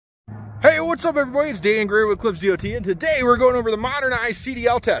Hey, what's up everybody? It's Dan Greer with Eclipse DOT, and today we're going over the modernized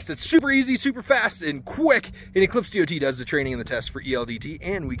CDL test. It's super easy, super fast, and quick, and Eclipse DOT does the training and the test for ELDT,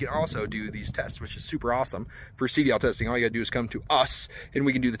 and we can also do these tests, which is super awesome for CDL testing. All you gotta do is come to us, and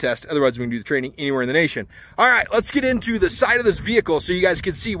we can do the test. Otherwise, we can do the training anywhere in the nation. All right, let's get into the side of this vehicle so you guys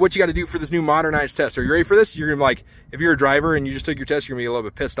can see what you gotta do for this new modernized test. Are you ready for this? You're gonna be like, if you're a driver and you just took your test, you're gonna be a little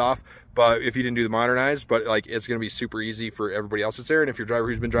bit pissed off, but if you didn't do the modernized, but like it's gonna be super easy for everybody else that's there, and if you're a driver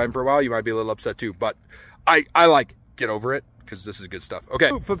who's been driving for a while, you might be a little upset too. But I like, get over it, because this is good stuff. Okay,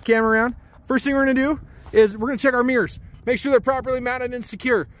 flip the camera around. First thing we're gonna do is we're gonna check our mirrors. Make sure they're properly mounted and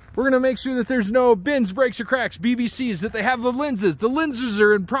secure. We're gonna make sure that there's no bends, breaks, or cracks, BBCs, that they have the lenses. The lenses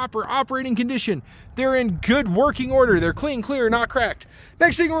are in proper operating condition. They're in good working order. They're clean, clear, not cracked.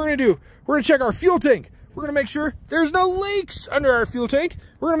 Next thing we're gonna do, we're gonna check our fuel tank. We're gonna make sure there's no leaks under our fuel tank.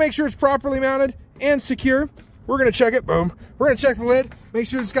 We're gonna make sure it's properly mounted and secure. We're gonna check it, boom. We're gonna check the lid, make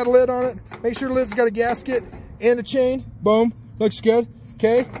sure it's got a lid on it, make sure the lid's got a gasket and a chain, boom, looks good,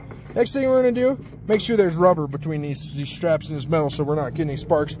 okay? Next thing we're gonna do, make sure there's rubber between these straps and this metal so we're not getting any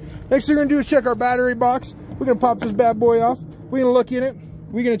sparks. Next thing we're gonna do is check our battery box. We're gonna pop this bad boy off. We're gonna look in it,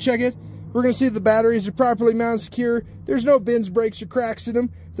 we're gonna check it. We're gonna see if the batteries are properly mounted, secure. There's no bends, breaks, or cracks in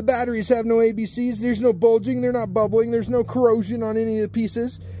them. The batteries have no ABCs. There's no bulging, they're not bubbling. There's no corrosion on any of the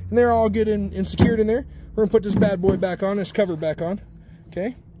pieces. And they're all good and secured in there. We're gonna put this bad boy back on, this cover back on,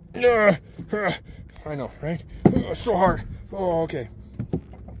 okay? I know, right? So hard. Oh, okay.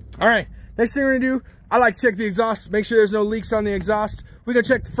 All right, next thing we're gonna do, I like to check the exhaust, make sure there's no leaks on the exhaust. We're gonna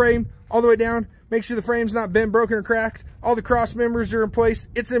check the frame all the way down, make sure the frame's not bent, broken, or cracked. All the cross members are in place.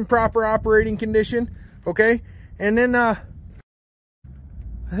 It's in proper operating condition, okay? And then, I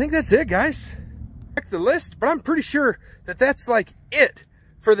think that's it, guys. Check the list, but I'm pretty sure that that's like it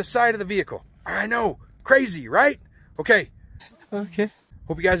for the side of the vehicle. I know, crazy, right? Okay. Okay.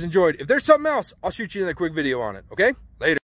 Hope you guys enjoyed. If there's something else, I'll shoot you another quick video on it, okay? Later.